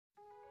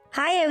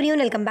Hi everyone,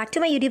 welcome back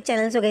to my YouTube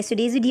channel. So guys,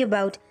 today's video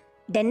about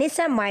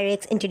Danessa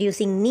Myricks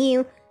introducing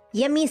new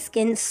Yummy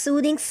Skin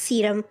Soothing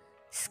Serum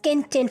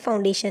Skin Tint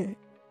Foundation.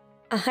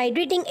 A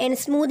hydrating and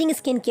smoothing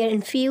skincare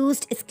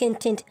infused skin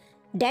tint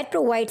that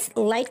provides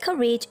light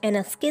coverage and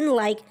a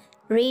skin-like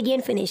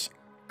radiant finish.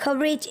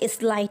 Coverage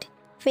is light,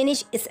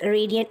 finish is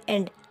radiant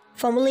and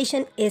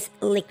formulation is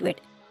liquid.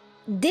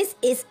 This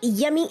is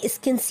Yummy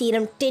Skin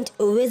Serum Tint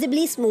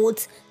visibly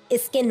smooths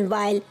skin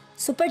while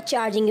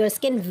supercharging your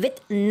skin with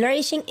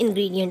nourishing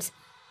ingredients.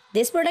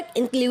 This product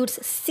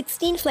includes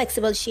 16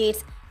 flexible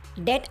shades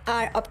that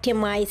are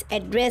optimized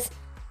address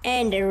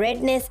and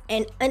redness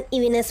and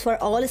unevenness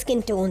for all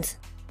skin tones.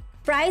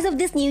 Price of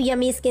this new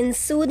Yummy Skin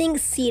Soothing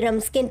Serum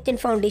Skin Tint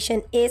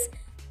Foundation is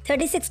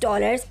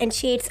 $36 and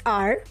shades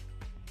are: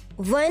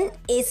 1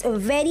 is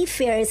very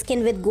fair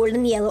skin with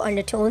golden yellow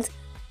undertones,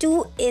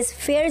 2 is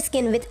fair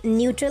skin with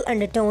neutral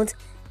undertones,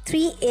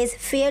 3 is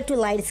fair to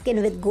light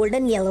skin with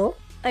golden yellow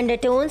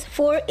undertones,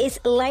 4 is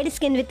light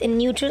skin with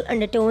neutral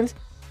undertones,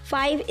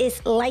 5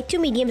 is light to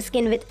medium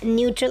skin with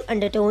neutral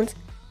undertones,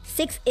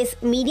 6 is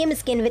medium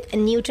skin with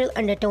neutral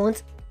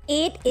undertones,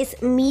 8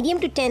 is medium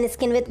to tan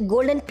skin with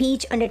golden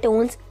peach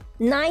undertones,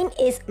 9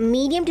 is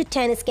medium to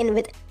tan skin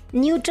with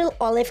neutral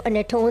olive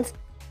undertones,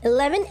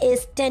 11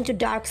 is tan to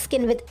dark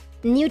skin with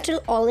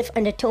neutral olive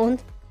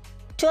undertones,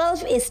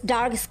 12 is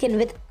dark skin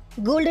with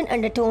golden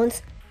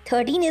undertones,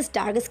 13 is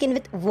dark skin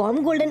with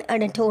warm golden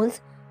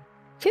undertones,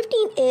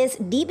 15 is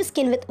deep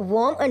skin with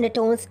warm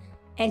undertones,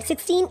 and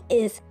 16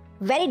 is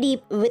very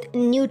deep with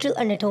neutral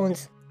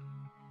undertones.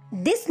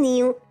 This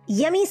new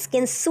Yummy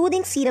Skin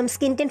Soothing Serum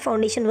Skin Tint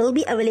Foundation will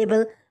be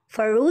available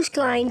for Rouge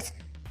clients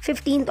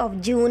 15th of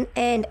June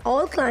and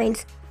all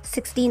clients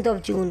 16th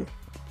of June.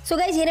 So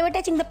guys, here I'm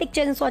attaching the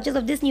pictures and swatches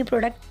of this new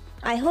product.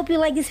 I hope you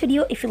like this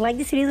video. If you like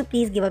this video,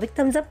 please give a big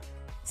thumbs up.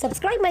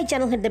 Subscribe my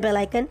channel, hit the bell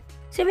icon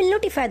so you will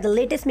notify the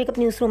latest makeup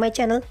news through my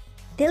channel.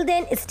 Till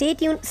then, stay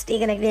tuned, stay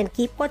connected and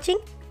keep watching.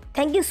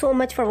 Thank you so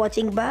much for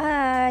watching.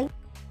 Bye.